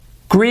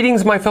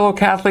Greetings, my fellow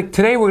Catholic.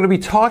 Today we're going to be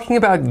talking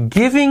about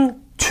Giving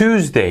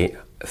Tuesday.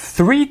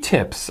 3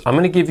 tips. I'm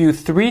going to give you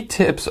 3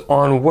 tips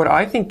on what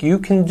I think you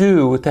can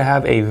do to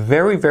have a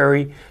very,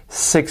 very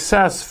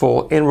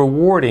successful and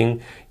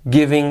rewarding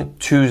Giving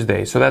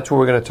Tuesday. So that's what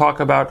we're going to talk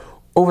about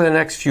over the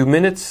next few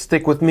minutes.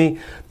 Stick with me.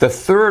 The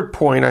third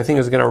point I think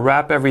is going to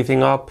wrap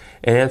everything up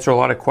and answer a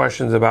lot of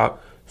questions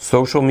about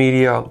social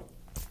media,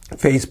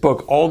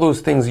 Facebook, all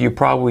those things you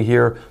probably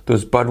hear,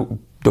 those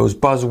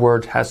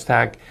buzzwords,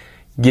 hashtag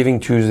Giving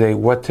Tuesday,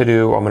 what to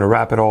do. I'm going to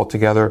wrap it all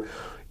together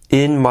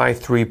in my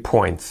 3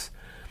 points.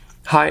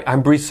 Hi,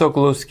 I'm Brice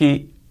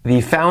Sokolowski, the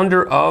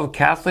founder of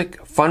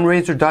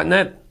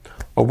CatholicFundraiser.net,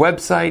 a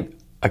website,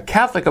 a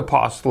Catholic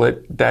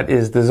apostolate that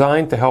is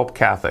designed to help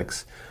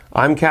Catholics.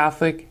 I'm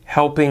Catholic,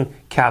 helping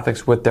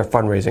Catholics with their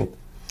fundraising.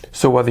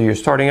 So whether you're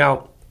starting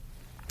out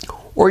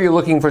or you're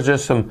looking for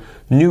just some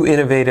new,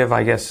 innovative,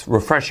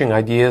 refreshing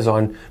ideas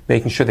on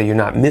making sure that you're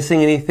not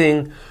missing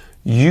anything,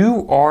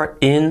 you are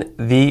in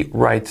the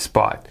right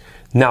spot.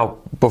 Now,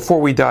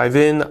 before we dive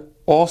in,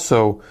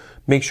 also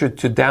make sure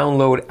to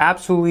download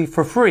absolutely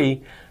for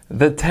free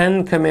the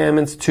 10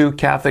 Commandments to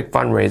Catholic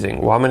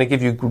Fundraising. Well, I'm going to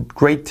give you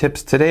great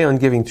tips today on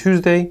Giving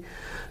Tuesday.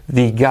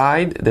 The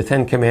guide, the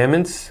 10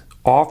 Commandments,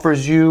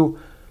 offers you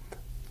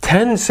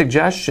 10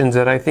 suggestions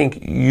that I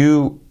think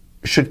you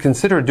should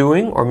consider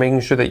doing or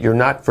making sure that you're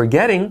not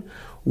forgetting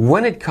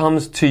when it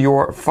comes to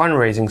your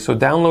fundraising. So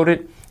download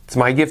it. It's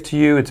my gift to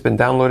you. It's been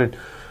downloaded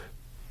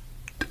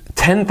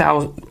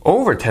 10,000,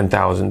 over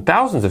 10,000,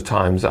 thousands of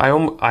times. I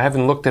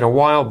haven't looked in a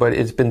while, but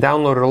it's been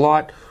downloaded a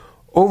lot.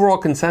 Overall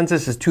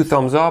consensus is 2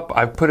 thumbs up.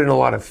 I've put in a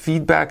lot of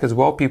feedback as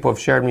well. People have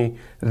shared me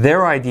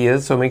their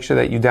ideas, so make sure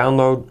that you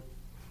download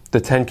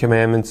the 10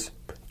 Commandments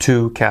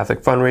to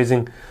Catholic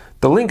Fundraising.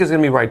 The link is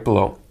going to be right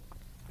below.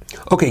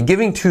 Okay,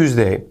 Giving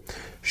Tuesday.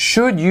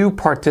 Should you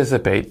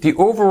participate? The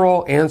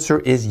overall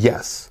answer is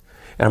yes.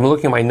 And I'm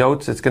looking at my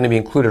notes. It's going to be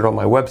included on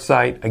my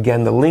website.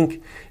 Again, the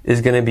link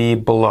is going to be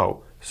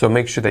below. So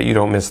make sure that you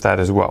don't miss that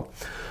as well.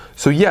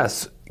 So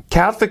yes,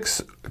 Catholic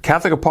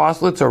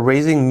apostolates are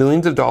raising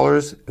millions of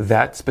dollars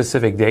that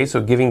specific day.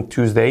 So Giving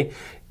Tuesday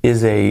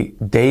is a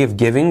day of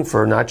giving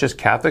for not just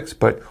Catholics,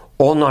 but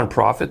all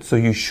nonprofits. So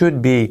you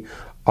should be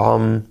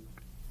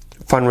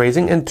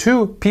fundraising. And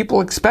 2, people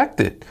expect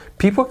it.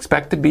 People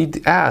expect to be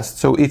asked.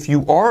 So if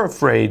you are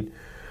afraid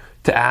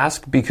to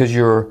ask because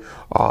you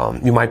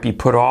might be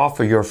put off,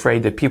 or you're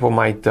afraid that people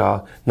might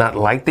not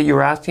like that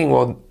you're asking,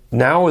 well,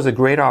 now is a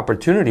great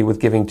opportunity with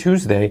Giving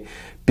Tuesday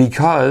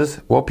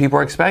because, well, people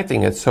are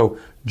expecting it. So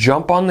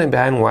jump on the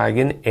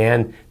bandwagon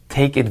and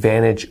take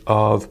advantage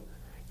of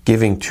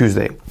Giving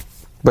Tuesday.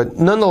 But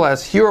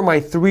nonetheless, here are my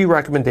 3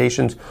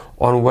 recommendations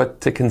on what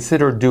to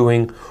consider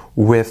doing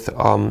with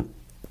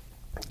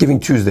Giving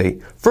Tuesday.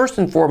 First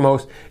and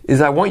foremost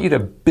is I want you to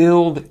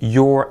build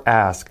your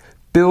ask.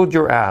 Build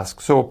your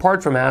ask. So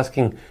apart from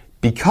asking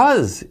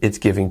because it's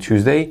Giving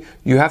Tuesday,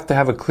 you have to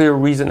have a clear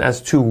reason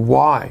as to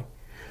why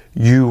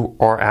you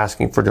are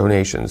asking for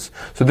donations.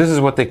 So this is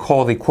what they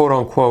call the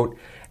quote-unquote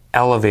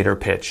elevator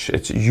pitch.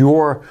 It's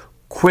your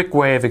quick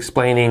way of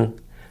explaining,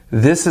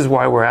 this is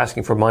why we're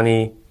asking for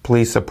money,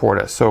 please support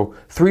us. So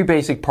 3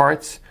 basic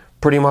parts,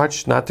 pretty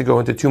much, not to go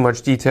into too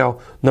much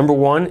detail. Number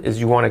 1 is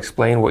you want to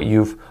explain what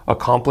you've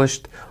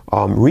accomplished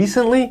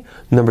recently.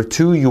 Number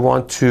 2, you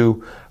want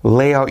to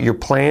lay out your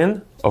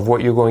plan of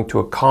what you're going to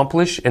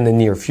accomplish in the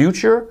near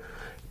future.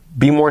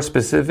 Be more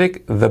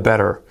specific, the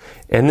better.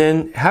 And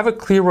then have a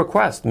clear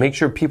request. Make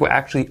sure people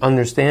actually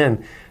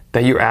understand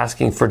that you're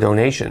asking for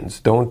donations.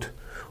 Don't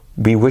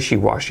be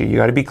wishy-washy. You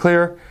got to be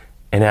clear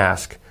and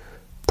ask.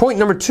 Point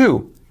number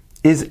 2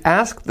 is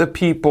ask the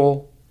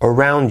people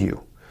around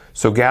you.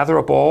 So gather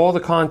up all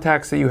the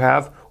contacts that you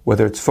have,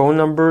 whether it's phone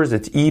numbers,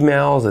 it's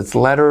emails, it's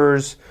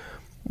letters,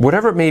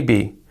 whatever it may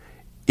be.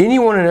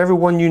 Anyone and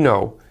everyone you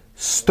know,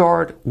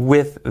 start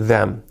with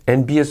them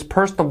and be as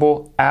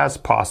personable as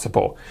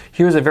possible.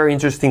 Here's a very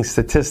interesting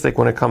statistic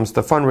when it comes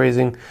to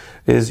fundraising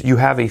is you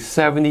have a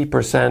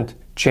 70%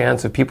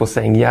 chance of people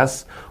saying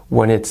yes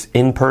when it's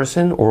in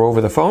person or over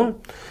the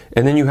phone.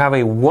 And then you have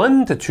a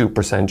 1 to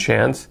 2%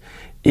 chance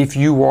if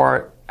you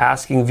are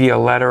asking via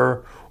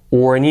letter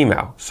or an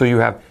email. So you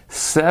have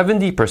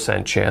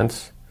 70%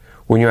 chance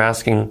when you're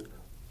asking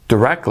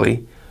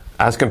directly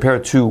as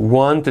compared to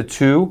 1 to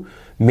 2.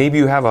 Maybe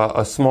you have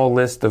a small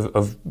list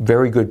of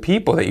very good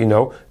people that you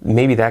know.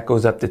 Maybe that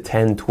goes up to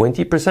 10,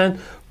 20%.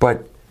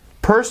 But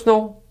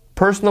personable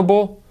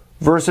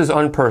versus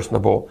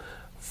unpersonable.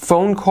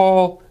 Phone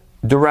call,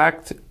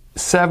 direct,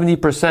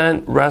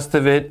 70%. Rest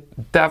of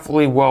it,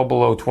 definitely well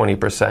below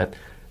 20%.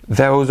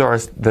 Those are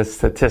the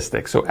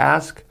statistics. So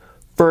ask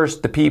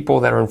first the people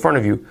that are in front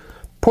of you.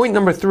 Point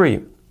number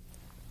 3,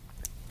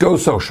 go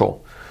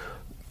social.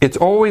 It's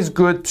always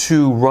good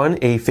to run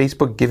a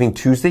Facebook Giving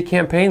Tuesday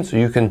campaign, so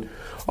you can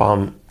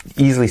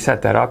easily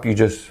set that up. You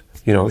just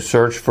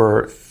search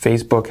for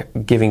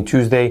Facebook Giving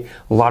Tuesday.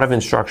 A lot of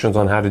instructions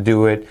on how to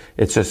do it.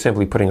 It's just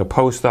simply putting a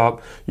post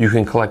up. You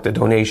can collect the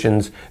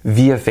donations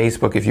via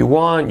Facebook if you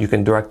want. You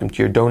can direct them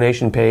to your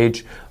donation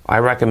page. I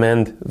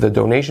recommend the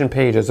donation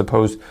page as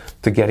opposed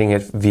to getting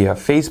it via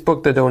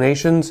Facebook, the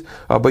donations.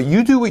 But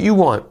you do what you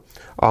want.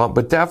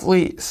 But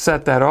definitely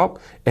set that up.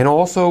 And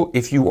also,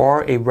 if you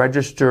are a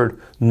registered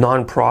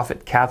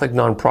nonprofit, Catholic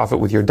nonprofit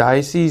with your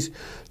diocese,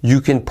 you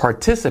can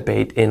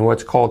participate in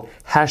what's called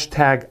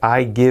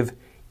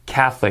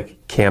 #IGiveCatholic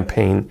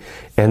campaign.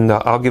 And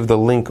I'll give the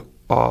link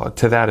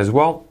to that as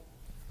well.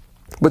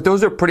 But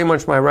those are pretty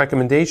much my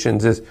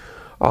recommendations. Is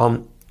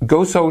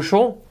go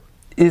social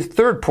is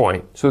third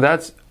point. So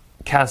that's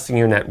casting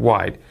your net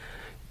wide.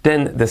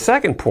 Then the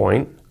second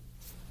point,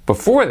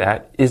 before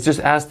that, is just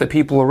ask the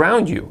people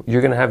around you.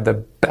 You're going to have the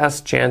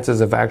best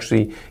chances of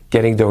actually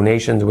getting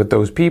donations with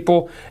those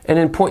people. And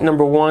then point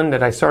number one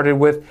that I started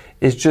with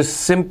is just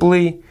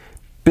simply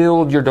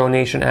build your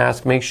donation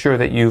ask. Make sure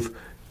that you've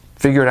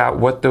figured out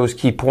what those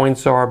key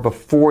points are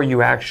before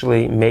you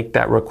actually make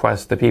that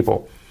request to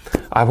people.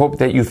 I hope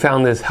that you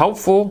found this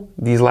helpful,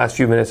 these last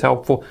few minutes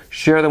helpful.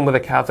 Share them with a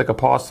Catholic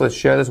apostolate.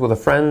 Share this with a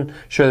friend.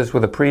 Share this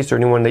with a priest or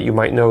anyone that you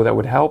might know that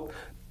would help.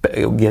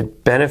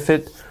 Get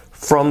benefit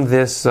from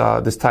this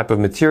type of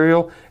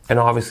material, and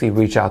obviously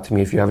reach out to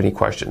me if you have any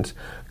questions.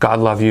 God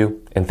love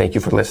you, and thank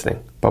you for listening.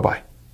 Bye-bye.